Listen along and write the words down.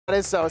That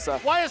is Sosa.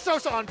 Why is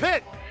Sosa on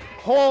Pit?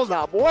 Hold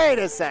up, wait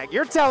a sec.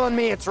 You're telling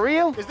me it's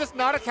real? Is this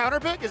not a counter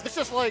pick? Is this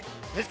just like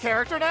his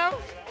character now?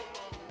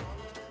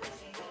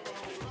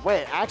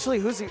 Wait, actually,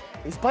 who's he?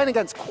 He's playing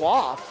against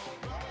Quaff.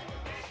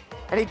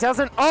 And he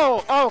doesn't,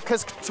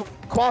 because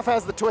Quaff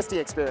has the twisty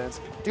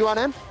experience. Do you want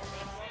in?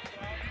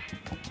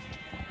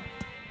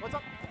 What's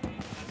up?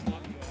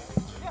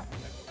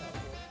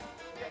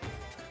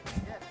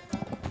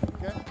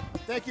 Okay.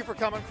 Thank you for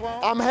coming,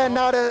 Quaff. I'm heading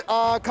out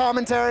of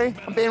commentary.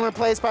 I'm being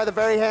replaced by the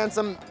very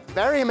handsome,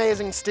 very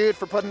amazing Stude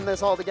for putting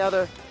this all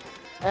together.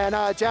 And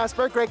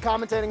Jasper, great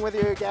commentating with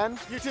you again.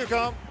 You too,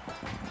 Com.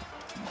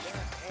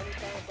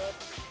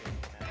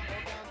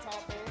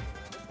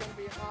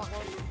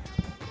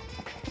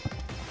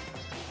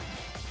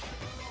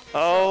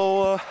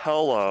 Oh,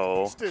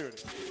 hello.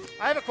 Dude,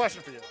 I have a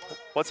question for you.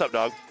 What's up,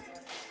 dog?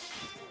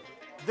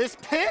 This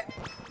Pit?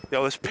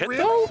 Yo, this Pit,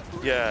 Really? though?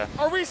 Yeah.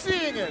 Are we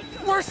seeing it?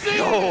 We're seeing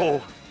Yo.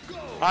 it!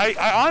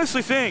 I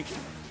honestly think,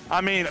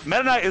 I mean,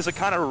 Meta Knight is a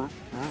kind of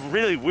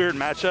really weird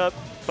matchup,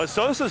 but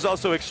Sosa is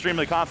also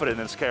extremely confident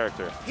in this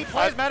character. He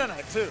plays Meta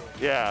Knight, too.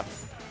 Yeah.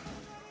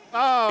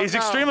 Oh, He's no.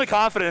 extremely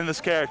confident in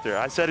this character.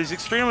 I said he's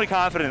extremely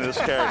confident in this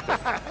character.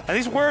 And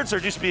these words are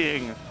just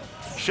being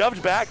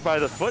shoved back by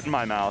the foot in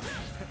my mouth.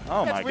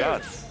 Oh, That's my weird.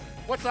 God.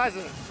 What size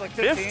is it? It's like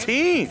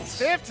 15?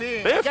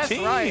 15. 15. I guess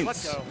right.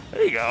 Let's go.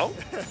 There you go.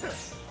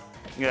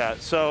 Yeah,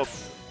 so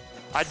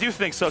I do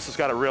think Sosa's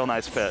got a real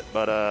nice pit,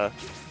 but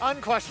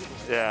Unquestionably.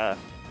 yeah.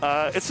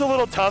 It's a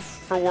little tough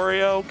for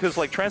Wario because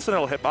like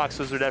transcendental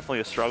hitboxes are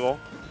definitely a struggle,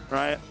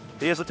 right?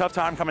 He has a tough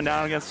time coming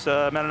down against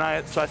Meta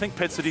Knight, so I think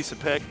Pit's a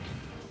decent pick,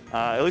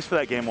 at least for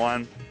that game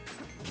one.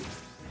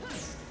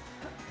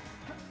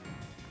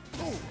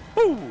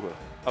 Ooh.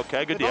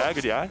 Okay, good DI,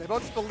 good DI. They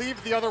both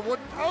believed the other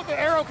wouldn't. Oh, the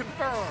arrow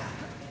confirmed.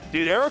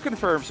 Dude, arrow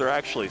confirms are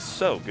actually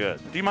so good.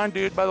 Do you mind,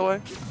 dude, by the way?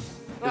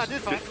 Nah,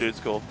 dude's fine. Dude's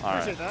cool. All right,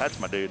 Appreciate that. that's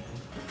my dude.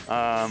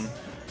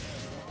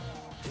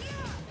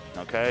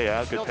 Okay,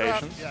 yeah, good Shield drop,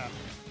 patience. Yeah.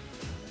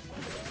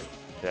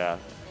 Yeah,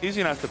 easy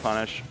enough to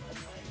punish.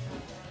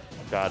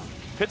 God,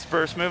 Pit's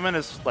burst movement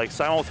is like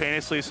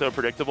simultaneously so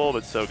predictable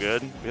but so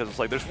good because it's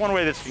like there's one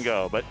way this can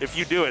go, but if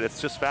you do it, it's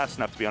just fast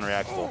enough to be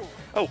unreactable. Ooh.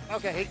 Oh.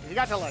 Okay, he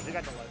got to ledge. He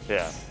got to ledge.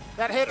 Yeah.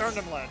 That hit earned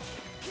him ledge.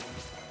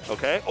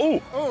 Okay. Oh.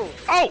 Ooh.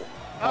 Oh.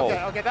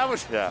 Okay, okay, that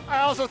was. Yeah. I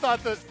also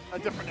thought that a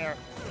different air.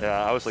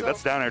 Yeah, I was like, So-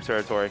 that's down air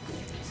territory.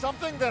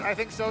 Something that I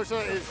think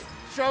Sosa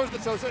shows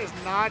that Sosa is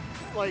not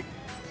like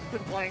been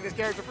playing this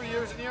character for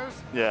years and years.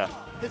 Yeah.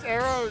 His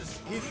arrows,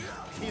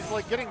 he's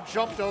like getting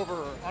jumped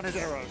over on his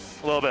arrows.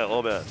 A little bit, a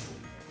little bit.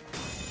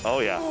 Oh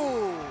yeah.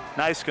 Ooh.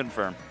 Nice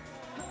confirm.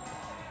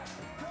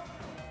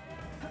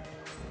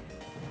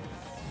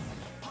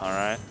 All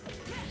right.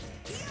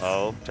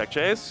 Oh, tech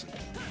chase.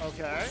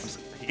 Okay.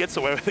 He gets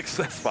away with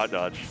that spot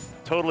dodge.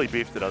 Totally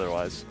beefed it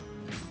otherwise.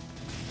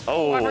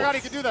 Oh. I forgot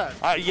he could do that.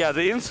 Yeah,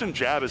 the instant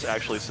jab is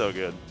actually so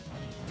good.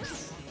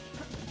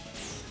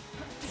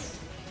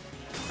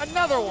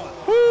 Another one.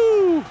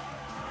 Woo!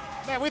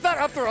 Man, we thought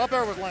up throw up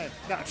air was lame.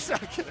 No,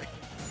 I'm kidding.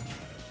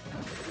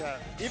 Yeah.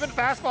 Even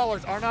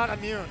fastballers are not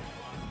immune.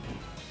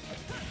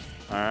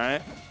 All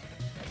right.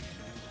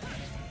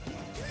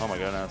 Oh my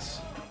goodness.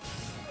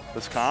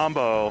 This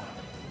combo.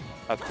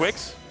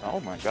 Quicks? Oh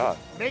my god.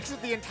 Makes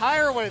it the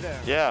entire way there.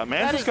 Yeah,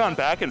 man That just is- gone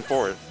back and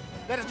forth.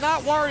 That is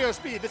not Wario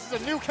speed. This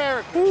is a new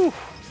character. Woo.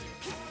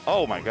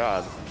 Oh my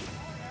god.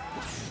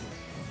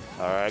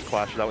 All right,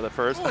 clash it out with it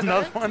first. Ooh, is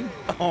Another that it? one.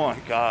 Oh my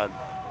god.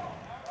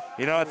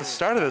 You know, at the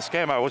start of this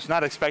game, I was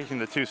not expecting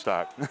the two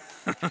stock.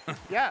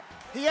 Yeah.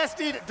 He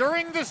SD'd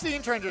during the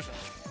scene transition.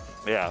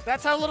 Yeah,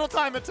 That's how little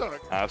time it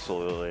took.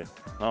 absolutely.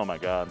 Oh my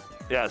god.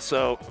 Yeah,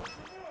 so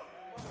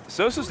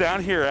Sosa's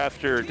down here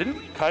after,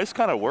 didn't Kais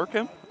kind of work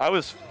him? I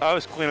was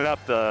cleaning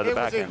up the It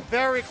back was a end.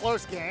 very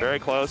close game. Very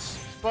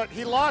close. But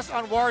he lost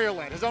on Wario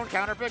Land, his own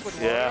counter pick with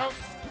Wario. Yeah.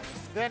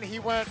 Then he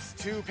went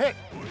to Pit.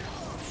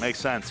 Makes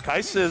sense.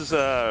 Kais is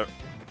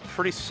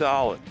pretty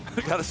solid,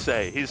 gotta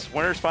say. He's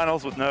winners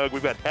finals with Nogue.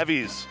 We've got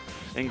heavies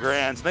in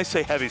grands, and they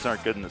say heavies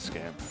aren't good in this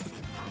game.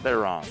 They're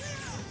wrong.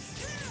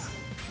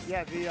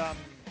 Yeah,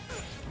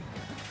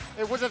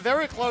 it was a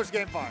very close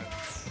game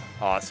 5.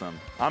 Awesome.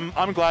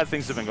 I'm glad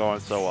things have been going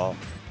so well.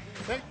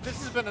 This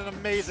has been an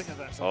amazing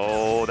event. So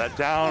Oh, that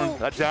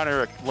down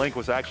air link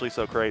was actually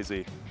so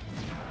crazy.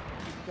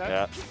 okay.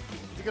 Yeah.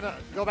 He's gonna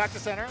go back to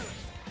center.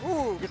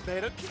 Ooh, gets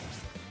baited.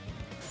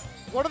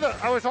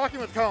 I was talking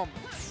with Comb.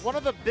 One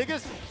of the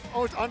biggest,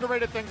 most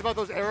underrated things about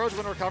those arrows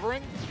when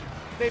recovering,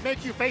 they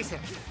make you face him.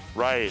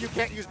 Right. You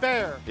can't use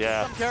Bear.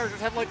 Yeah. Some characters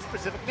have like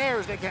specific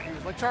nairs they can't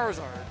use, like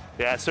Charizard.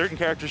 Yeah, certain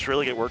characters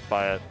really get worked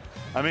by it.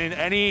 I mean,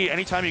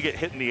 anytime you get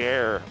hit in the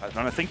air,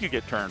 I think you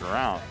get turned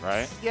around,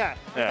 right? Yeah.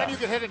 And Yeah. then you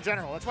get hit in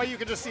general. That's why you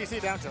can just CC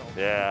down tilt.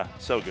 Yeah,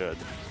 so good.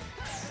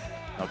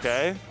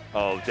 Okay.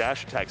 Oh,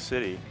 dash attack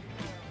city.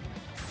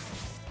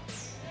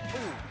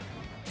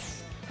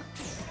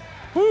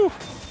 Woo!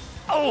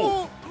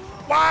 Oh!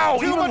 Wow!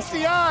 Too much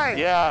DI!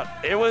 Yeah,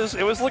 it was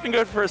looking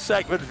good for a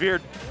sec, but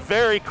veered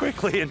very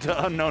quickly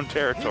into unknown He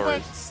territory.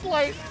 went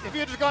slight, if he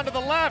had just gone to the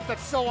left,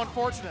 that's so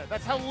unfortunate.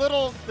 That's how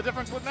little the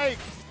difference would make.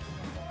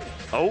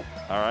 Oh,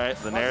 all right,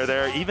 the nair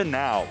there. Even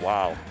now,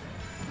 wow.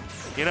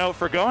 You know,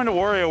 for going to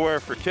WarioWare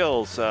for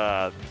kills,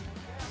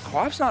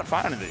 Quaff's not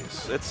finding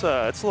these. It's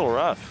a little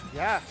rough.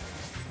 Yeah.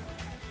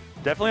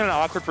 Definitely an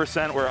awkward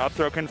percent where up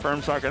throw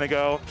confirms aren't going to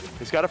go.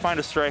 He's got to find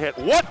a stray hit.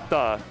 What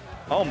the?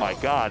 Oh my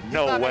God,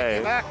 no He's not way.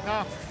 making it back,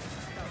 no.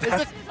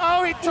 Is this,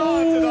 oh, he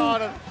taunted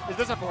on him. Is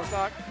this a force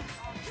stock?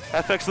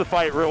 FX the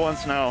fight, real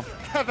ones no.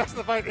 FX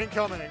the fight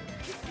incoming.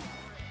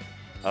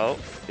 Oh,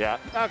 yeah.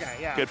 Okay,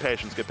 yeah. Good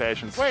patience, good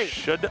patience. Wait.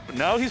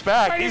 No, he's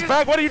back. Wait, He's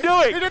back. What are you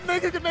doing? He didn't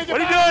think he could make it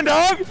What are you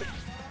back. doing,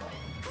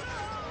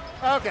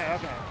 dog? Okay.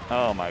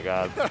 Oh my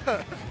God.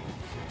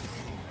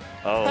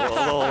 Oh,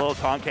 a little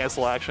taunt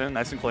cancel action,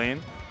 nice and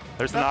clean.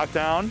 There's the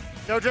knockdown.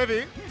 No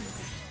JV.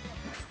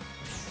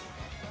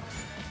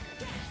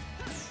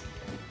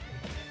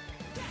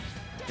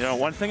 You know,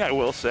 one thing I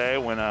will say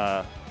when,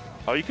 oh,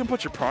 you can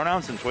put your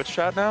pronouns in Twitch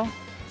chat now?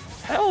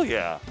 Hell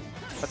yeah.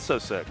 That's so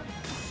sick.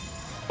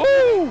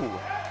 Ooh!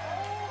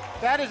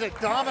 That is a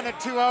dominant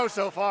 2-0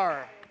 so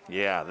far.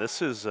 Yeah,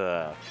 this is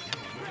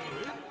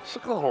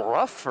looking a little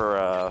rough for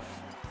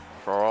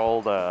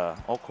old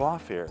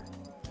Quaff here.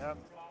 Yep.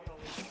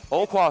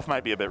 Old Quaff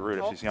might be a bit rude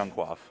if he's young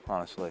Quaff,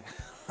 honestly.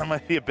 That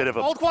might be a bit of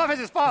a Old Quaff is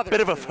his father.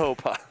 bit of a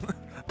faux pas.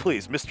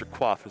 Please, Mr.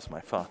 Quaff is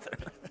my father.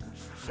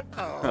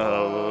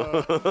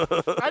 Oh.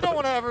 I don't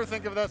want to ever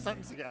think of that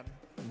sentence again.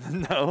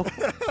 No.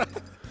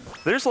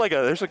 There's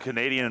a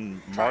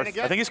Canadian Marth.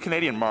 I think he's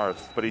Canadian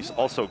Marth, but he's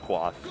also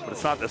Quaff. But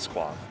it's not this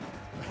Quaff.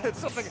 It's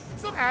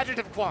some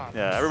adjective Quaff.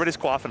 Yeah, everybody's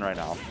quaffing right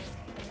now.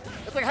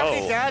 It's like how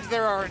many dads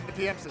there are in the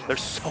PMC.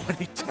 There's so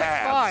many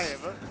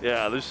dads. Like 5.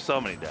 Yeah, there's so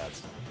many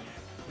dads.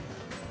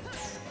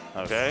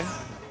 Okay.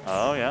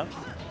 Oh, yeah.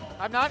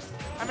 I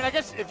mean, I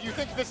guess if you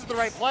think this is the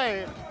right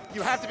play,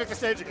 you have to pick the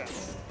stage again.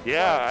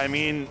 Yeah, I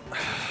mean,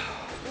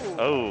 he's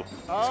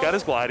got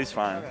his glide, he's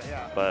fine. Okay,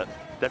 yeah. But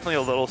definitely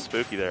a little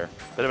spooky there.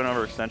 Bit of an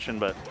overextension,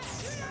 but.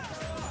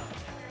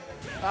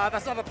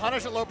 That's not a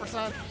punish at low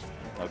percent.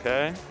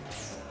 Okay.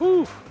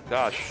 Whew,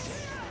 gosh.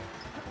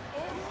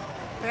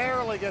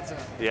 Barely gets in.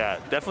 Yeah,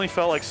 definitely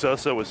felt like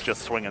Sosa was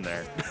just swinging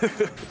there.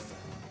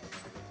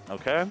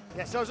 Okay.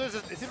 Yeah, Sosa,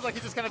 it seems like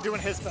he's just kind of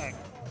doing his thing.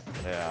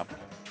 Yeah.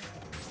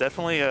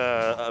 Definitely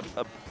a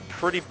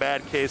pretty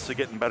bad case of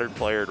getting better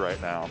playered right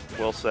now,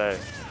 we'll say.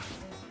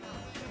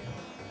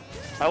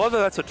 I love that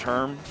that's a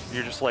term.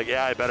 You're just like,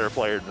 yeah, I better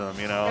playered them,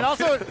 you know? And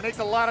also, it makes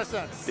a lot of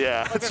sense.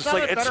 Yeah, like, it's just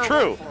like, it's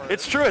true.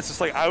 It's true. It's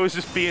just like, I was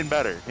just being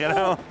better, you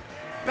know?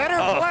 Better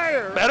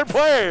player. Better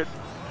player.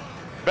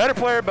 Better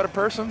player, better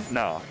person?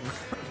 No.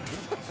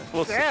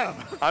 We'll Damn.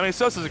 see. I mean,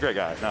 Sosa's a great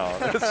guy. No,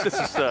 it's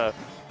just a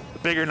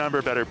bigger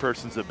number, better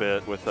persons a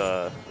bit with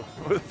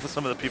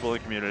some of the people in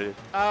the community.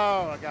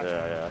 Oh, I got you.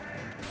 Yeah.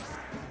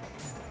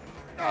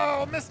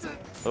 Oh, missed it.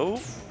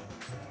 Oh.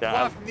 Yeah.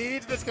 Quaff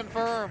needs this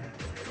confirmed.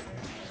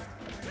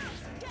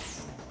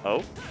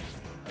 Oh.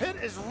 Pit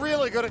is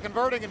really good at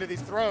converting into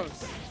these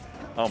throws.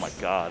 Oh my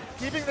God.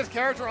 Keeping this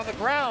character on the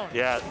ground.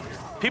 Yeah.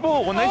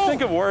 People, when they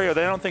think of Wario,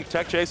 they don't think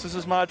tech chases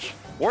as much.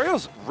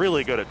 Wario's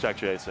really good at tech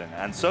chasing,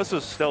 and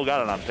Sosa's still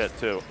got it on Pit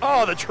too.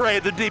 Oh, the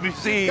trade, the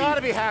DBC. You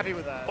gotta be happy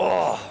with that.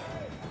 Oh.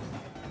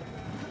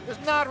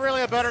 There's not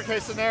really a better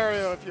case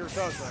scenario if you're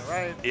Sosa,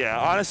 right? Yeah,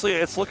 honestly,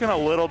 it's looking a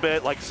little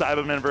bit like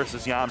Cyberman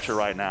versus Yamcha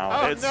right now.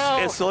 Oh,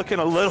 It's looking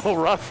a little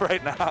rough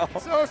right now.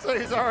 Sosa,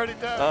 he's already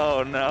dead.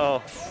 Oh,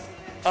 no.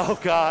 Oh,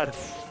 God.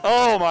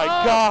 Oh, my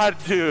God,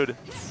 dude.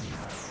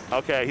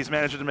 Okay, he's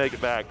managed to make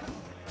it back.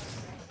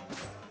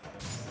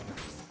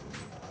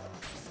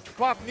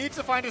 Quaff needs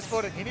to find his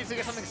footing. He needs to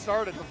get something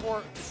started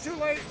before it's too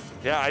late.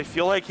 Yeah, I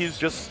feel like he's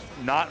just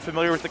not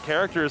familiar with the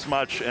character as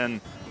much, and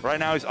right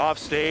now he's off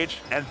stage,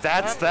 and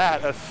that's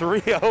that. A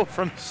 3-0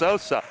 from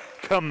Sosa.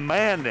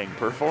 Commanding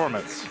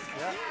performance.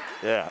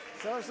 Yeah.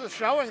 Sosa's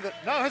showing that,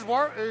 no, his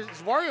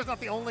Wario's not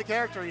the only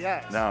character he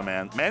has. No,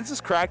 man. Man's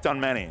is cracked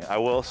on many, I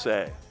will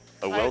say.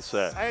 I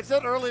had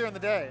said earlier in the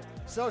day,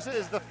 Sosa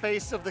is the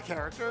face of the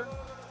character.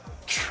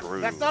 True.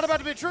 That's not about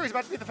to be true. He's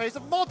about to be the face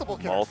of multiple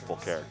characters. Multiple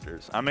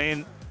characters. I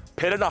mean,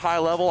 Pit at a high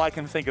level, I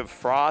can think of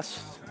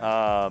Frost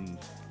and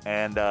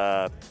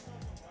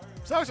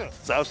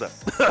Sosa.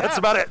 That's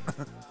about it.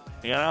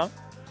 You know?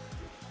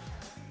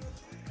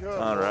 Good.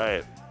 All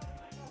right.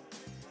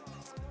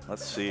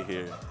 Let's see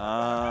here.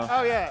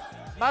 Oh, yeah.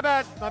 My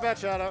bad,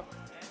 Shadow.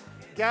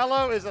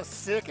 Gallo is a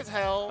sick as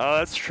hell. Oh,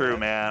 that's true,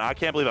 man. I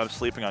can't believe I'm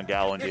sleeping on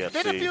Gallo in DFC.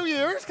 It's been a few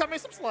years. Cut me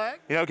some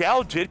slack. You know,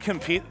 Gallo did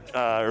compete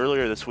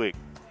earlier this week.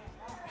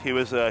 He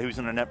was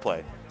in a net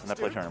play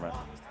tournament.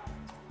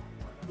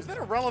 Is that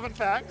a relevant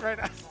fact right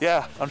now?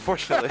 Yeah,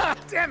 unfortunately.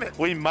 Damn it.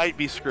 We might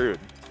be screwed.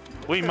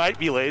 We might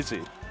be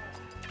lazy.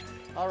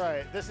 All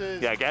right, this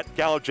is... Yeah,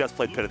 Gallo just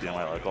played Pit at the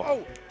analytical.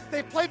 Oh,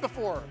 they played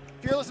before.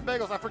 Fearless and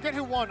Bagels. I forget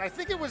who won. I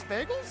think it was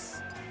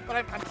Bagels, but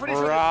I'm pretty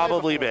sure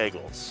Probably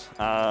Bagels.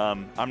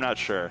 I'm not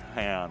sure.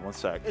 Hang on, one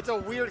sec. It's a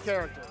weird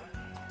character.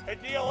 Hey,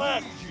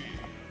 DLX.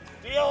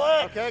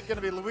 DLX. Okay,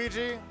 gonna be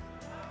Luigi.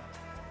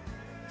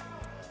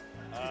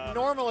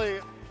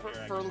 Normally,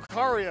 for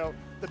Lucario,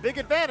 The big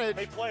advantage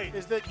Hey, plate.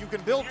 is that you can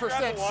build Can you grab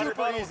percent the water super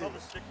bottle with easy. all the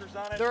stickers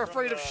on it They're from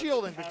afraid of the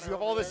shielding because you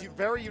have all this counter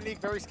very unique,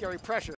 very scary pressure.